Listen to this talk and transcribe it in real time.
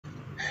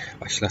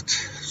Başlat.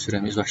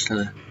 Süremiz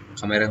başladı.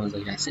 Kameramıza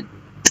gelsin.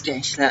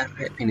 Gençler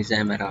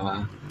hepinize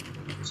merhaba.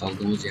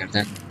 Kaldığımız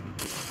yerden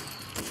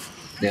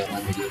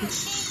devam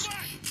ediyoruz.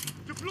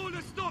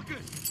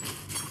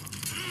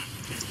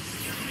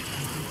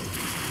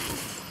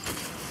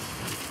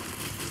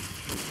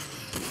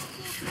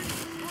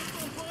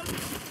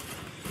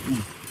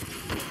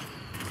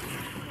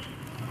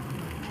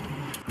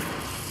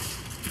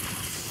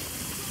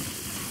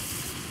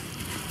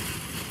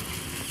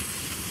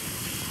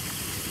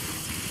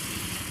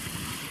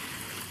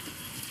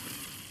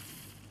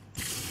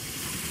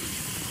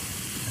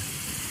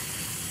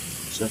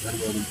 Bu sefer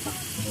böyle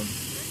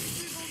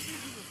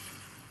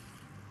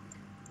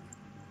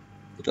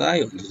bu daha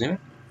iyi oldu değil mi?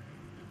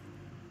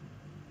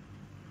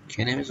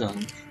 Kenemiz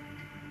almış.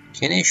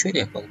 Keneyi şöyle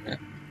yapalım ya.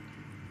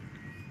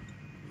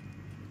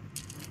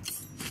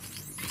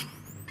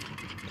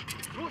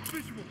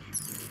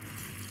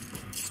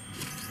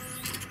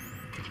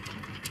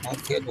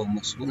 Arkaya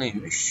olması bu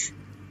neymiş?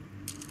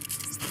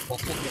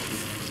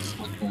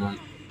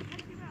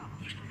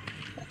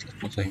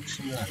 Patlatmasaymış.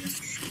 Şimdi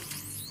vermemiş.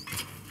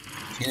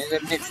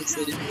 Kenelerin hepsini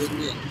şöyle bir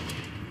önleyelim.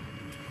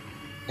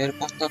 Eğer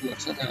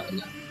patlarlarsa ne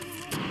hala?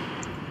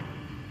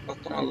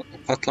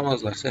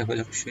 Patlamazlarsa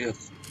yapacak bir şey yok.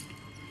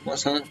 Ama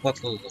sanırım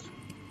patladılar.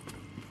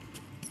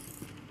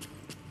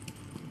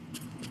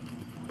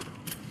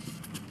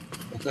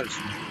 Bakarız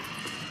şimdi.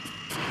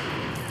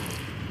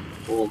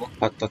 Oo bak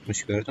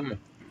patlatmış, gördün mü?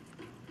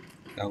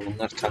 Ya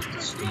bunlar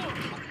taktisi değil.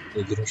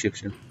 Öldürmüş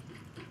hepsini.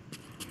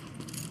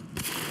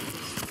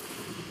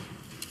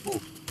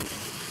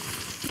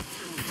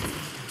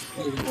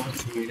 Öyle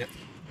bana şöyle.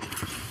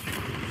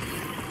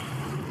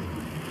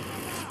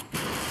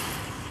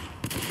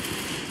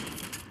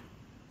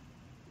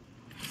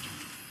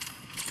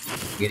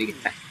 Geri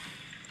git lan.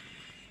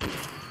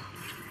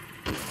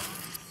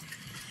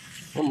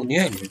 Oğlum bu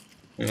niye öyle?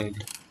 Öyle.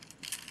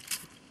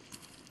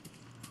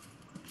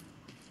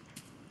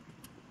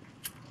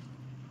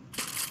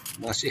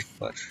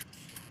 Masif var.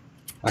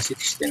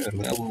 Basit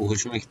istemiyorum ya, bu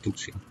hoşuma gitti bu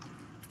şey.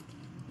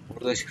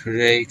 Burada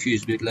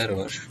R201'ler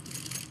var.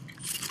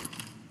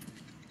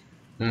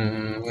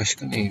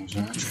 Başka neyimiz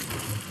var?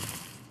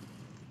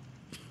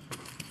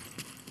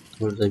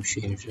 Burada bir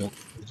şeyimiz yok.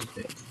 Burada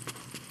da yok.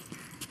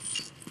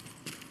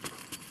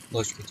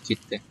 Boş git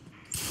gitti.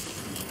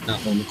 Ha,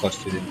 onu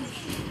kastediyorum.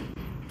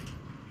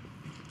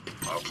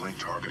 Uplink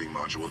targeting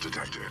module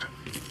detected.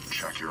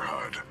 Check your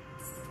HUD.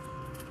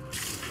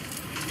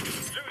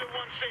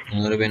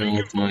 Bunları benim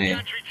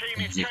unutmaya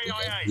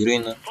gelecekler.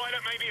 Yürüyün lan.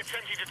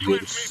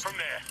 Gidiyoruz.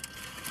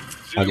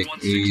 Hadi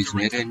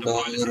İzmir'in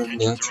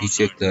dağlarında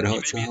çiçekler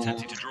açar.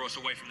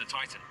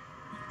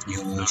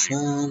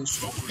 Yaşan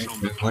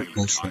sohbetler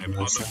başlar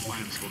yaşar.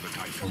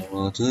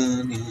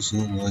 Amadın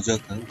yüzün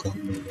acaktan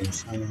kalmıyor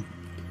yaşar.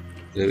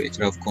 Böyle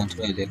etrafı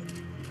kontrol edelim.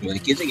 Böyle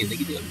geze geze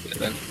gidiyorum.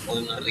 Ben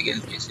oyunlarda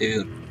gezmeyi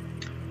seviyorum.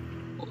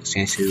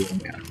 Seni seviyorum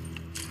ya.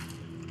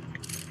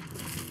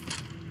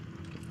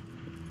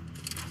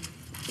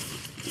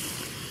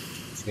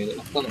 Şöyle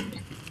bakalım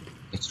ya.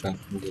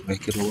 Etrafımda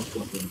belki robot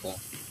var burada.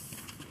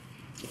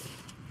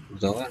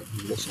 Burada var mı?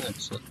 Burası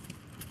neresi?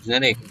 Biz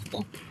nereye geldik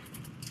lan?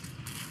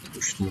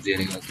 Uçtuğumuz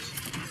yere geldik.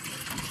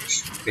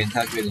 Beni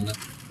takip edin lan.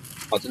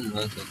 Adın ne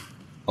lan sen?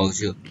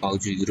 Avcı.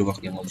 Avcı yürü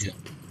bakayım avcı.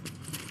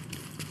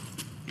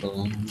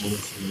 Tamam.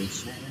 Burası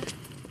neresi?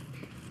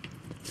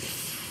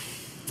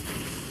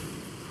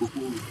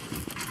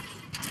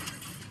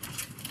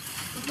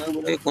 Bunlar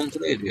burayı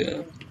kontrol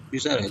ediyor.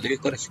 Biz herhalde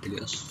yukarı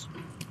çıkacağız.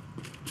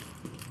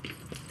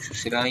 Şu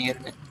silahın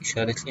yerini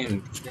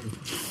işaretleyemiyoruz değil mi?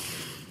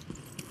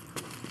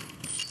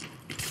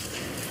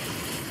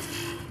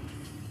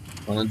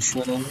 Bana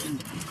düşman olmayın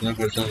da ne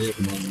kadar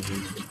yapın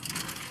anlamında.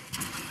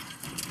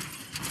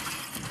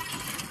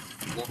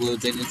 Bu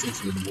özelliği çok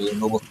seviyorum. Böyle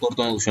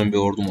robotlardan oluşan bir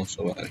ordum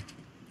olsa bari.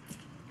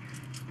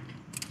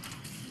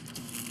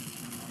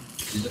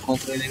 Siz de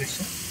kontrol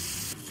edebilirsin.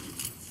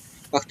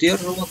 Bak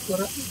diğer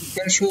robotlara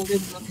her şey oluyor,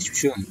 bunların hiçbir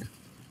şey olmuyor.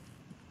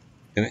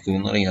 Demek ki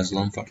bunların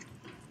yazılan farklı.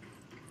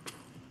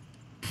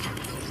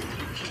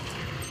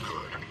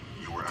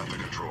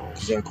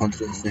 Güzel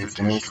kontrol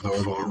etmeyi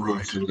sonra doğru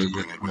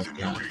ulaşabilecek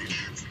nokta.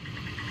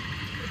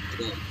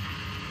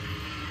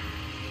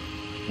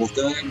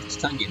 Muhtemelen bir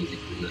TİTAN gelecek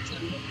zaten.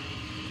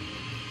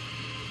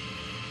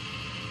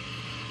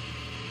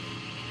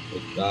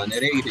 Daha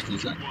nereye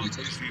gideceğiz lan?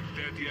 Yeter.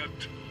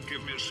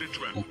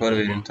 Yapar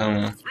verin,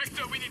 tamam.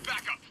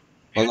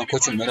 Valla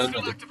koçum ben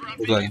ölmedim.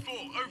 Buradayım.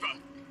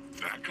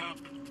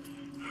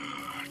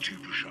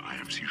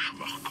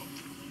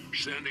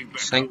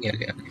 Sen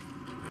gel yani.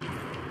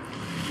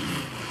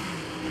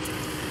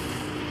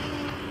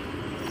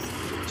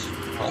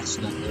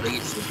 Arsenal'lara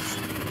geçiyoruz.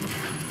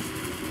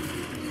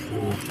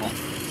 Oha.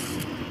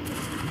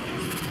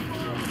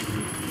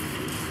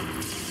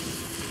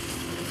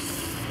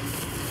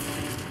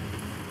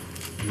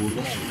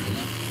 Burada ne?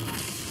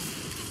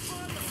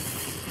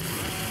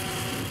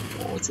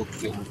 Oo çok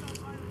güzel.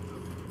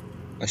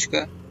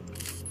 Başka?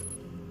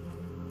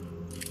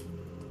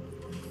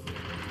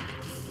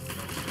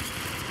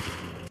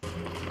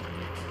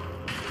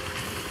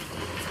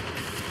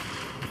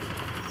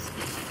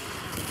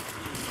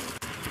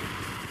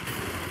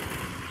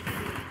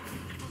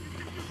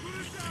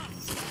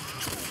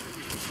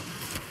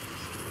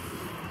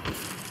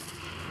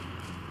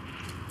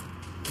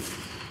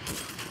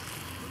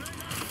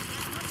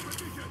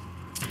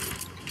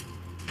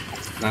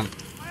 Lan.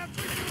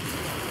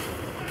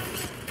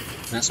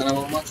 Ben sana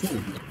bomba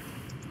atıyorum.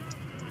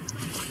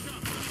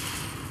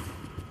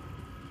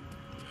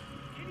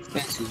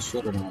 Ben sizi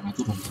sorarım ama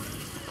durun.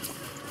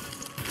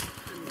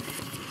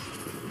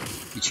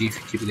 Hiç iyi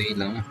fikir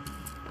değil ama.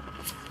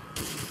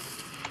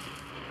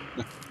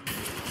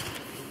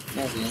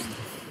 Nerede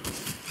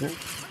ya?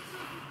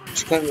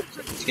 Çıkar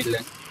yoksa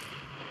kirlen.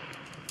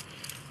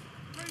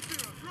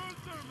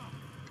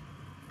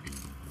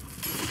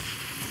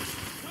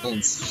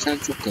 Oğlum sen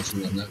çok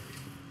kasındın lan.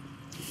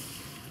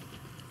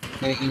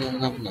 Ben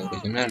inanına bununla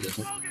uğraşacağım.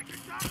 Neredesin?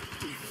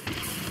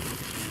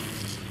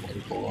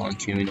 O an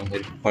kimin o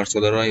herif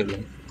parçalara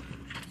ayırdım.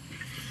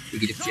 Bir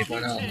gidip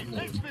cephane aldım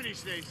da.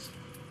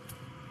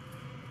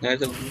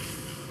 Nerede bu?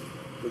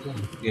 Burada mı?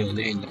 Yok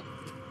değil lan.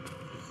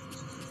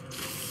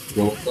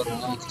 Robotlar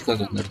ona vakit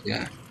kazandırdı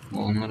ya.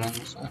 Onlar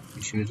almasa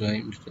işimiz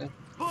ayırmışlar.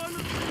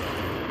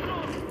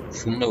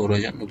 Şunu da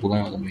vuracağım da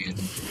bulamadım bir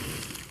yerini.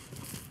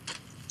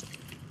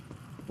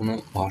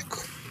 Bunu ark.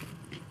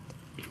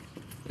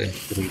 Evet,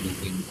 burayı da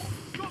koyayım ben.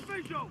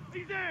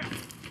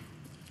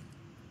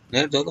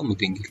 Nerede oğlum bu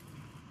dingil?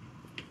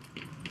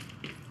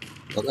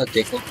 Valla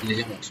default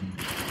gideceğim bak şimdi.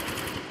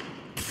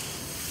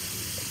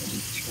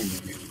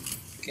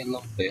 Gel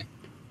lan buraya.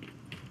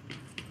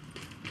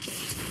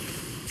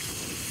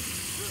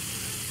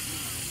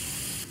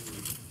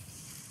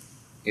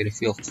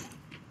 Herif yok.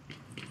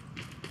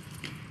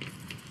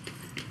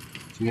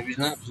 Şimdi biz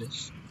ne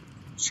yapacağız?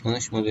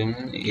 Sonuç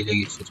modelini ele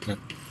geçirme.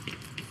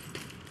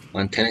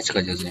 Antene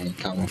çıkacağız yani,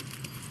 tamam.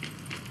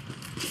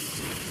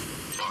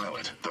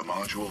 Pilot, the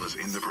module is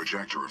in the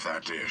projector of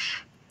that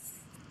dish.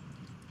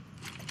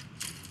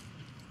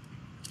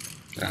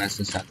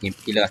 Anasını satayım,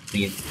 pil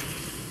atmayayım.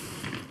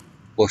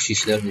 Boş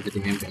işler mi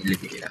dedim,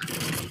 belli değil ya.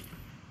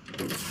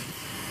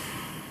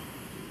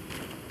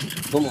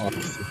 Bu mu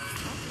arası?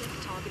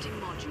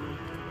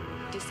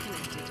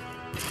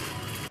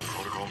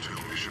 Protocol 2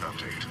 mission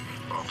update.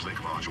 Uplink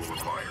module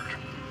acquired.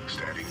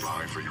 Standing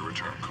by for your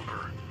return,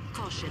 Cooper.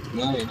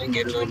 Ne yapayım lan,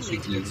 geri doğru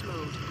çekiliyorum.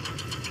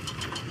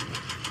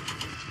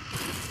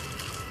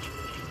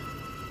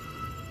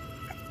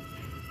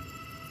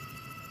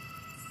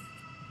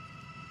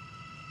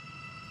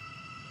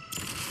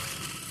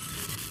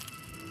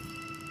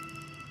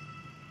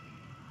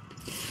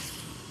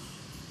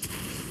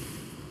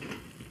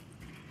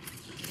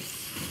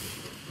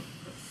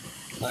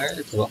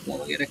 Hayalete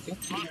bakmama gerek yok.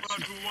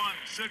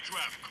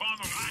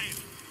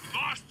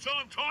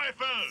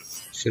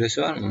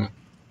 Süresi var mı bunun?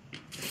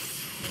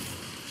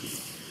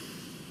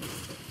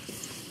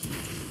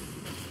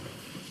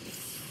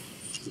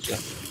 Güzel.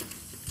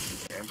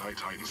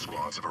 Anti-Titan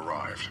squads have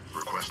arrived,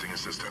 requesting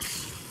assistance.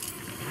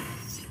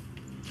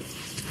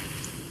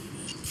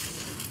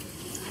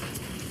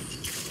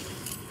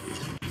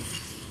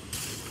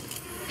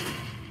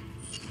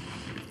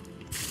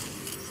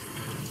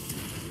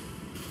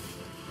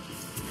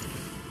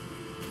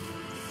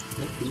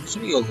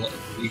 Nasıl bir yolla?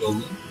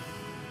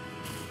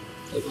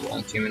 Tabii bu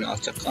ankemini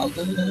alçak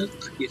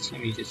kaldık.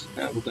 Yetişemeyeceğiz.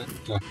 Ha buradan.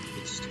 Ha,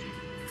 yetiştik.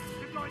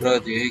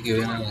 Radyoya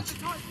güvenemez.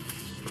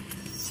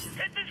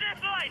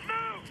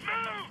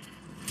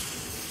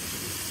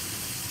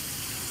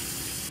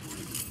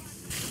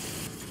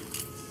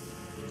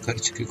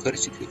 Yukarı çık,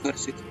 yukarı çık, yukarı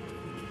çık.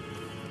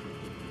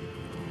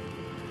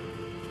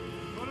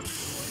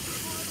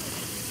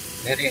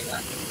 Nereye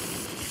lan?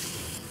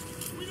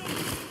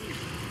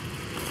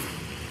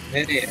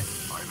 Nereye?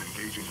 I'm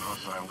engaging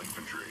hostile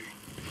infantry.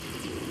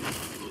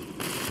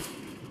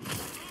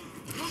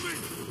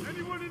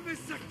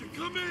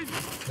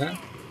 Ha?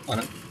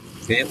 Ana.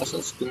 B'ye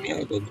basılı sıktım ya,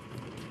 öyle oldu.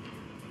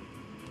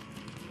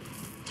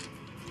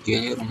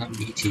 Geliyorum lan,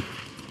 bir iteyim.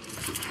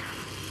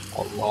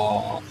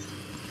 Allah.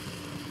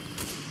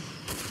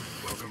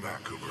 Welcome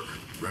back, Cooper.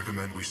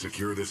 Recommend we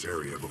secure this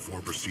area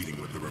before proceeding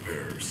with the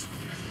repairs.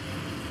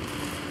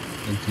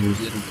 Ben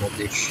temizlerim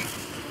kardeş.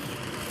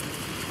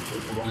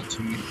 Ulan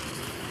tüm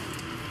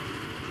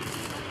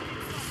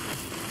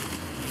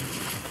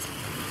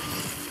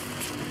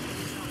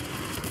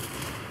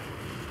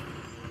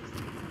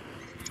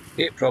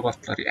hep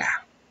robotlar ya.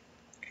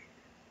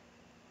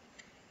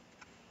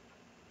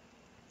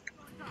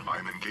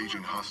 I'm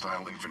engaging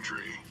hostile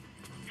infantry.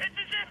 Hit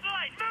the zip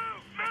line!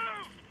 Move!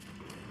 Move!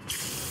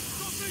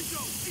 Stop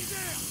NİNJA! He's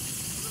there!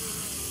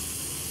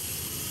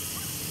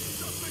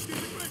 Suspect is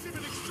aggressive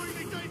and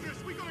extremely dangerous.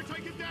 We gotta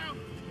take him down.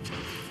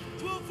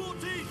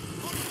 12-14.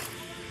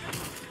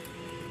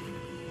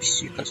 Bir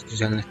suikast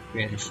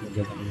düzenletmeyebilirsiniz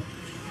adamı.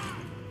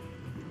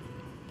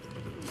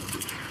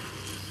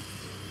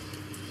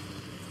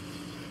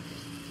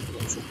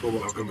 Çok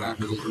robot. Welcome back,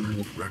 Cooper.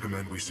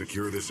 Recommend we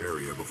secure this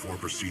area before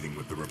proceeding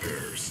with the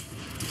repairs.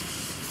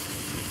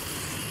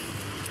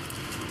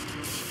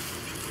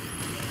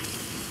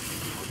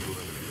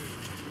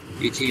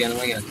 İti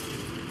yanıma geldi.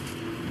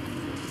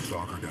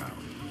 Stalker down.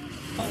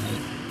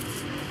 Aynen.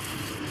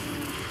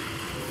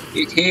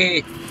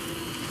 İti.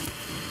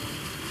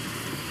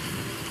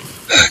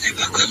 Hadi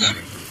bakalım.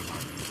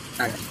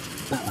 Hadi.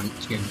 Tamam.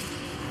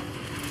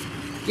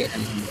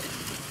 Gelelim buraya.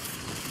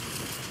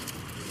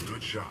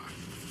 Good shot.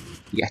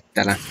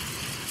 Yetti lan.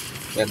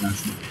 Ver lan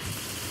şunu.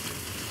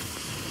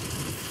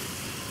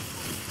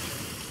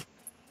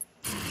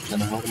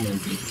 Canavar mı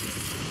öldüyorsun?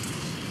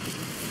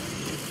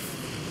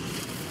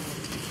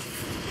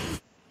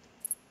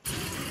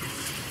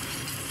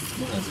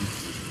 Bu ne?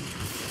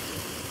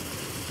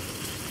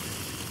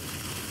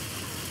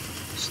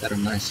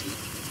 İşlerim lan sizi.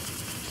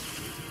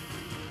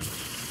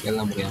 Gel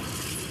lan buraya.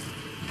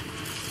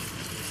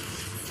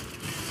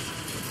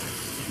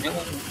 Ne var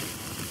lan?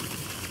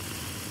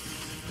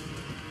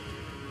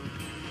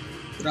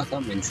 Bırak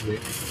lan beni şuraya.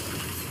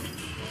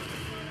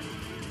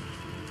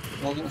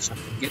 Oğlum aşağı.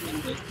 Gel lan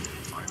buraya.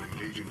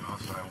 I'm engaging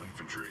hostile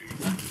infantry.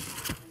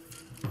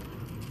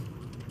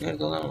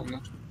 Nerede lan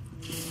onlar?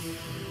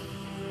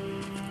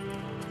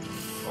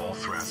 All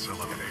threats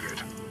eliminated.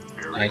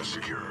 Area Ay.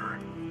 secure.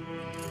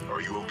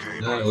 Are you okay, Ya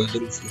pilot?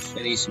 öldürmüşsünüz.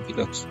 Sen iyisin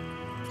pilot.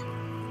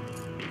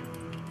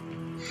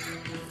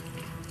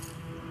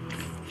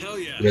 Hell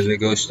yeah. Biraz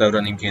egoist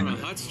davranayım We're on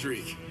kendime. a hot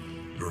streak.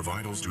 Your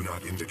vitals do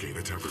not indicate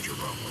a temperature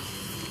problem.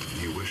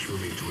 Do you wish for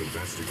me to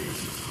investigate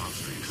this hot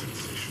streak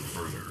sensation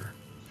further?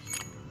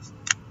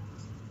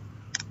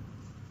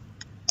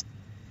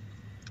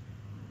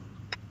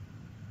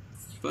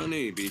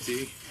 Funny,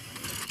 BT.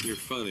 You're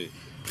funny.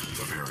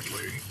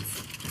 Apparently.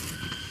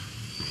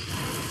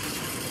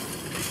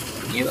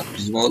 İyi bak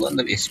bizim oğlan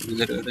da bir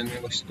esprileri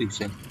öğrenmeye başladı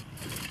güzel.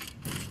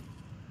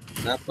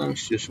 Ne yapmamı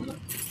istiyorsun lan?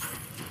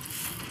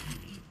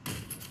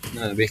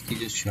 Ha,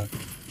 bekleyeceğiz şu an.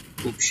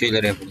 Bu bir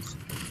şeyler yapalım.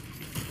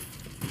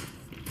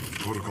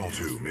 Protocol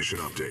 2 mission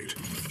update.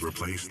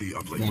 Replace the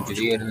uplink Module'u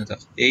module. yerine tak.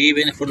 İyi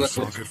beni The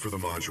fırlatma. socket for the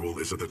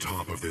module is at the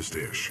top of this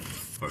dish.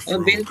 A Oğlum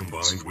throw benim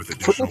combined with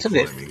additional fırlatı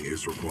ver. climbing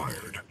is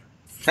required.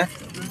 Heh.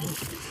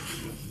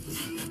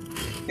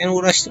 Beni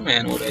uğraştırma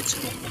yani oraya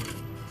çıkmakla.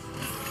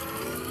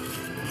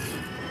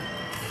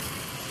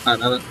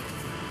 Anladın.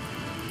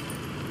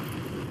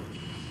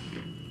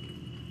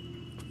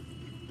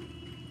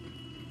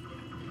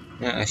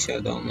 Ha,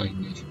 aşağıda online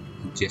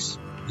gideceğiz.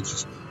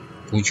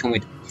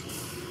 Konuşamadım.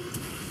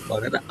 Bu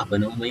arada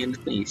abone olmayı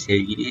unutmayın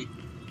sevgili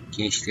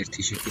gençler,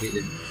 teşekkür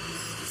ederim.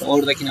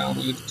 Oradakini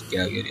almayı unuttuk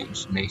ya, görüyor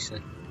musun? Neyse.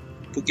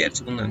 Bu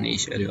gerçi bunlar ne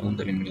işe yarıyor onu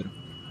da bilmiyorum.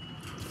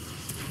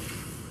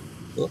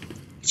 Hop.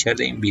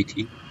 İçerideyim BT.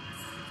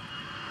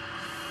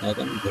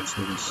 Adam mı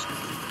görüşürüz?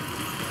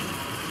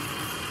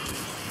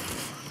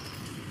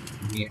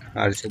 Niye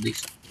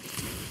harcadıysa?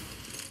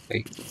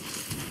 Hey.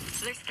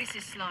 This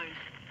is Sloan.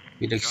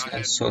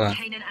 Bilekler sola.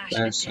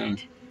 Ben sen.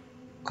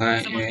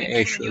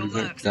 Eş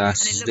öldü. Daha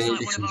siz de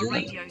öleceksiniz değil mi?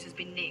 Radios has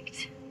been nicked.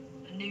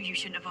 I knew you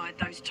shouldn't have hired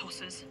those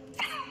tossers.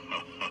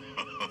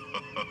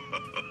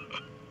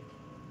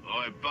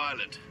 Oi,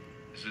 pilot.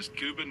 This is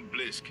Cuban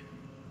Blisk.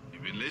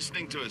 You've been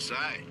listening to us,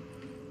 eh?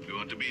 You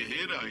want to be a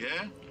hero,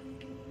 yeah?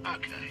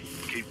 Okay,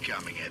 keep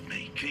coming at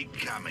me. Keep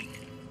coming.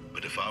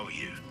 But if I were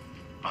you,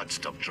 I'd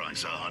stop trying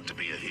so hard to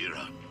be a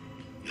hero.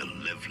 You'll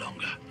live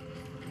longer.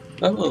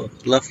 Ama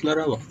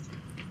laflara bak.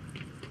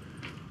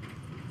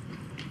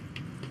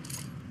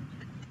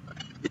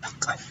 Bir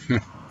dakika.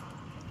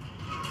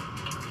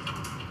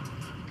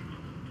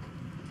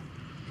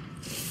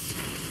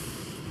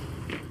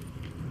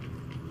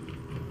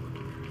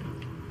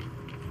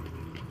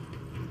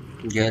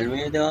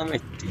 Gelmeye devam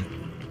etti.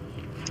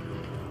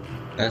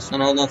 Ben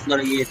sana o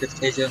lafları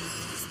yedirteceğim.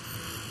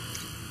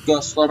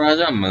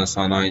 Göstereceğim ben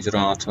sana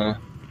icraatını.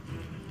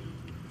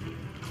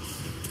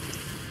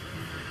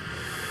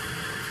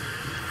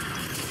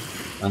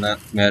 Bana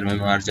mermimi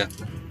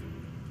harcatma.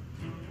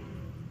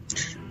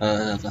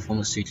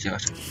 Kafamı sileceğim.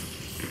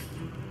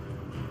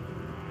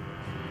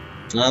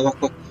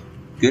 Bak bak.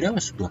 Görüyor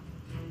musun bu?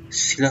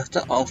 Silahta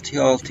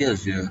 6'ya 6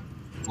 yazıyor.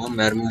 O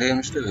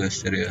mermilerimizi de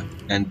gösteriyor.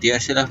 Yani diğer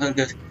silahlarda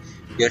da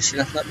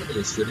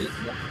gösteriyor.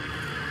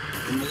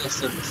 Bunu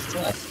göstermesi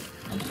var.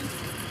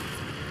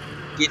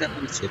 Girin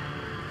onu içeri.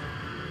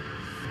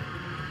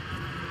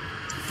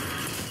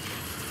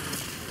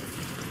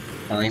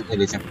 Anayım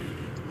öleceğim.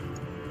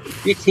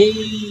 Bitti.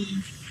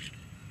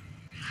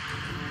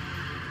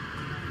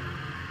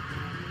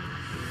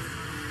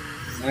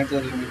 Nerede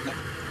öldürmüşler?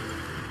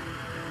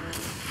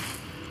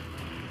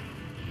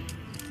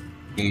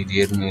 İyi,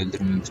 diğerini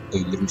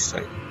öldürmüş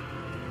saydım.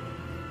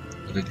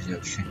 O da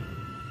güzel bir şey.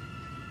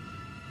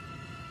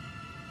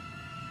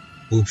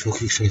 Oğlum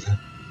çok yüksek lan.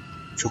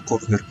 Çok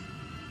korkuyorum.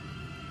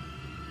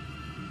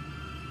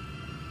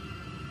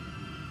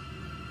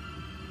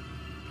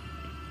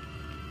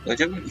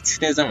 Acaba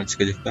 3 ne zaman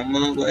çıkacak? Ben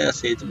bunu bayağı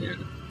sevdim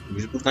yani.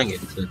 Biz buradan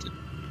geldik zaten.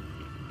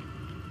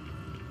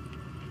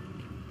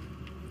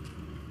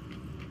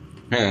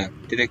 He,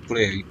 direkt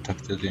buraya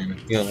takacağız yani.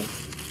 Yalan.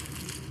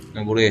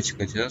 Yani buraya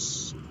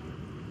çıkacağız.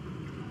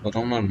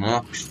 Adamlar ne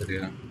yapmışlar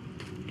ya?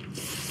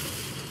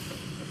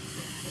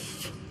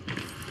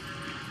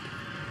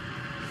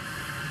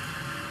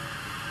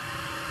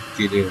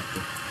 Geliyor.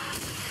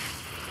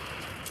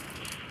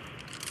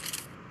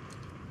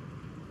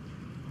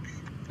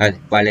 Hadi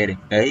Valeri.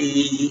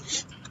 Hey.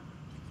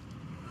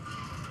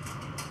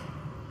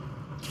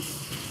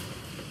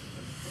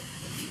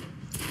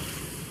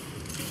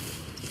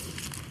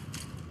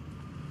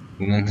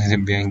 Bundan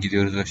dedim bir an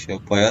gidiyoruz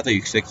aşağı. Bayağı da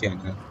yüksek yani.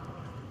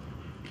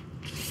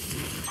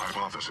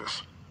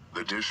 Hypothesis.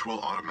 The dish will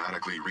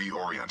automatically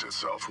reorient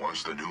itself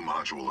once the new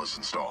module is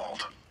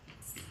installed.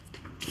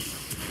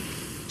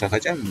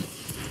 Takacak mı?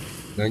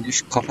 Bence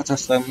şu kafa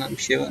taslarından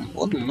bir şey var mı?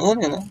 Oğlum ne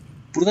oluyor lan?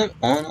 Buradan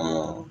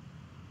ana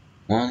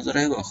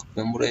manzaraya bak.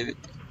 Ben burayı bir...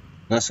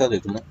 nasıl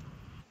alıyordum lan?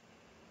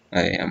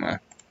 Ay aman.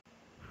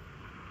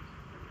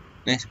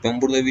 Neyse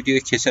ben burada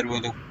videoyu keser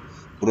böyle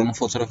buranın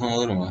fotoğrafını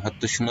alırım.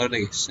 Hatta şunlar da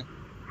geçsin.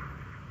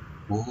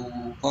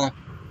 Oha.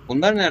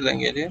 Bunlar nereden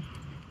geliyor?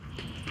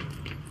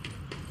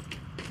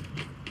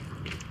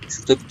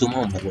 Şurada bir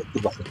duman var.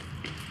 Dur bakayım.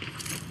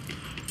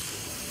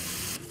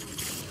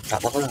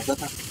 Bak.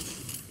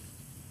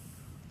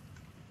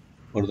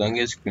 Oradan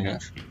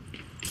gözükmüyor.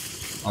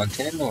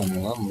 Antenin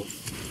dumanı lan bu.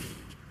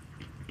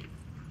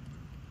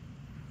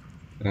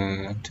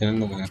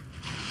 Antenin dumanı.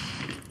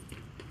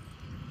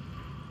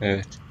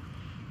 Evet.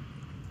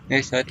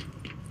 Neyse hadi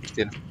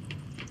gidelim.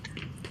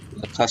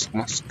 Burada kask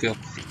mask yok.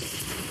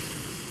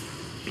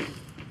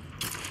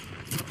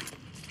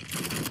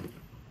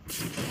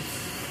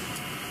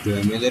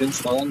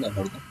 Dövmelerimiz falan da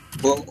var.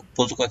 Bu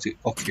bozuk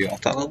akıyor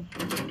atalım.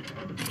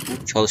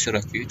 Bu çalışır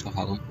aküyü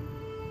takalım.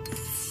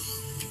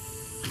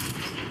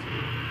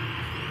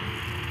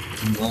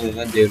 Bunları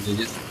da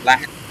devreceğiz. Lan!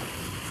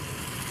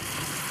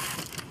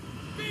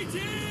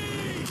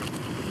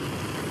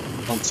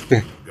 Tam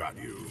süper.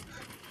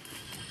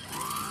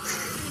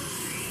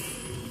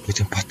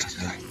 Bütün patladı.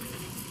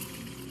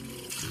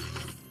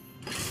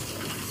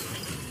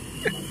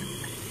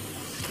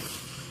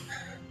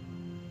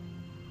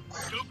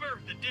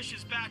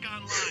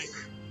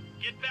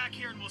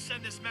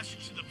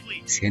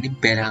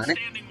 Senin belanı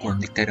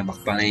konduklara bak,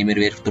 bana emir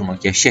verip durma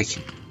gevşek.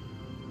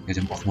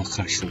 Dedim bakmak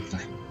karşılıklı.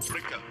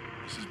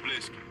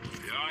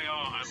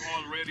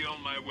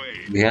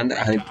 Bir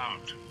yanda hani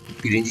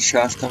birinci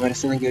şahıs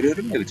kamerasını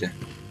görüyorum ya bir de.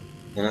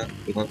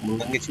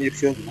 Bundan geçince bir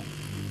şey oldu lan.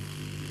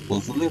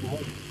 Bozuluyor mu?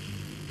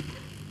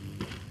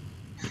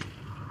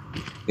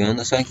 Bir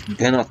anda sanki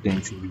ben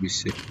atlıyormuşum gibi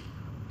hissediyorum.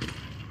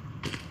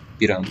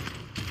 Bir an.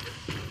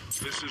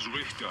 This is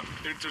Richter.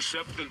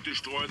 Intercept and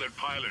destroy that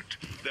pilot,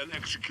 then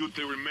execute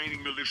the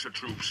remaining militia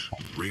troops.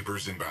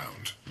 Reapers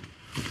inbound.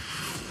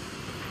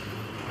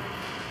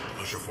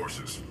 Militia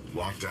forces,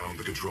 lock down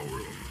the control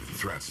room.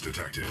 Threats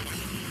detected.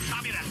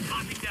 Copy that.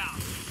 Locking down.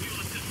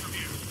 We'll assist from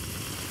here.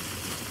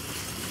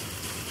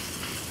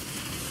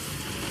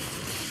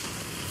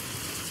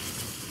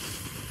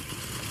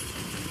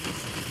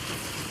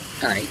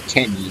 Ay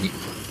kendini.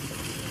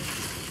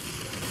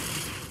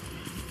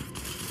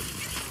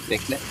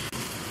 Bekle.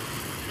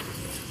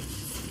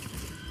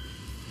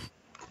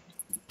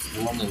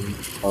 Bulamadım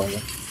falan.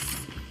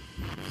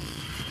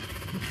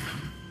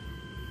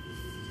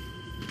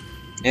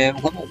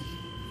 Bu kadar.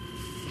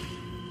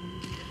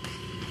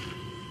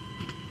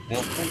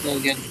 Yok da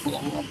gel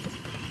bulamadım.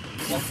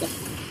 Yok da.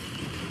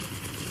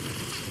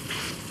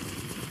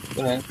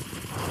 Bu ne?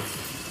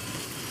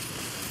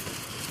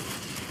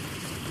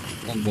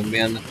 Lan ben bir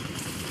anda.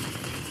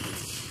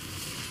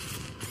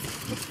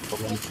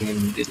 Babam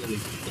kimin dedi de.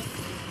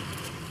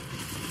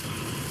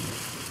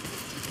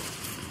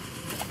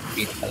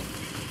 Bir tane.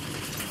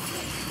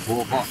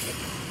 Oha.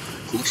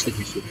 Kılıçla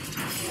kesiyor.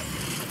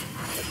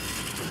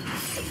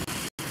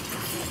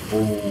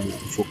 Oo,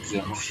 çok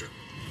güzelmiş.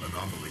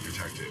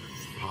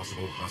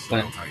 Ben.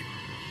 IMC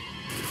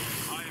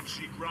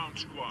ground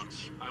squads.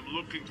 I'm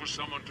looking for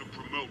someone to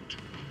promote.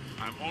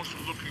 I'm also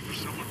looking for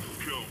someone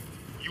to kill.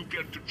 You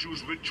get to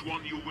choose which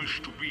one you wish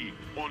to be.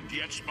 Und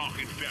jetzt mach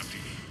ihn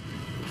fertig.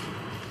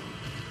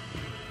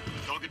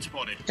 Target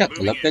spotted. Bir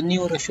dakika lan, ben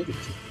niye uğraşıyorum ki?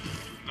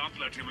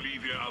 Not let him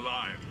leave here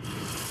alive.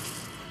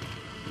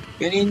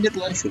 Beni indir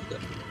lan şurada.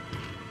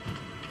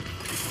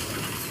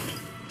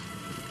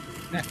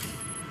 Ne?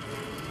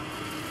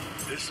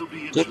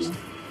 Dur lan.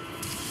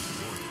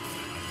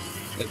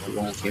 Gel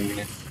bana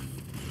kemine.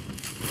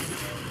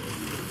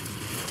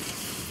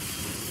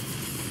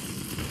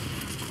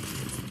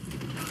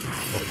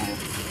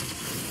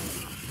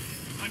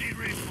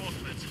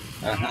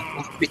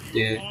 Aha,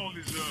 bitti.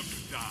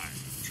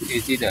 Şu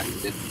eziği de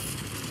halledelim.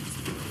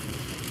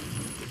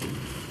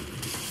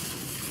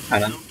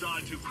 Anam.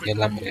 Gel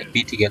lan buraya.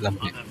 BT gel lan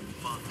buraya.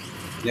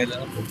 Gel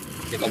lan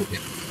buraya. Gel lan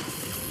buraya.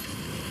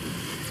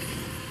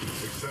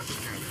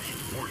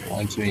 O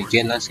an kimi?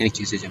 Gel lan, seni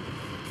keseceğim.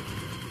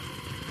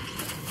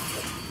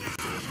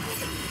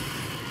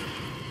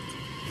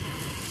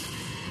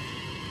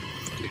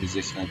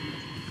 Gerizekalı.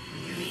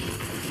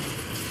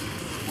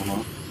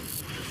 Tamam.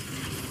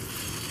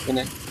 Bu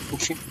ne? Bu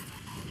kim?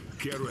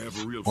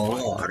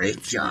 Oo,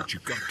 reklam.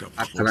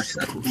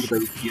 Arkadaşlar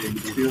burada videoyu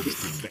bitiriyoruz.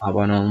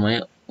 Abone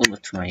olmayı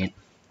unutmayın.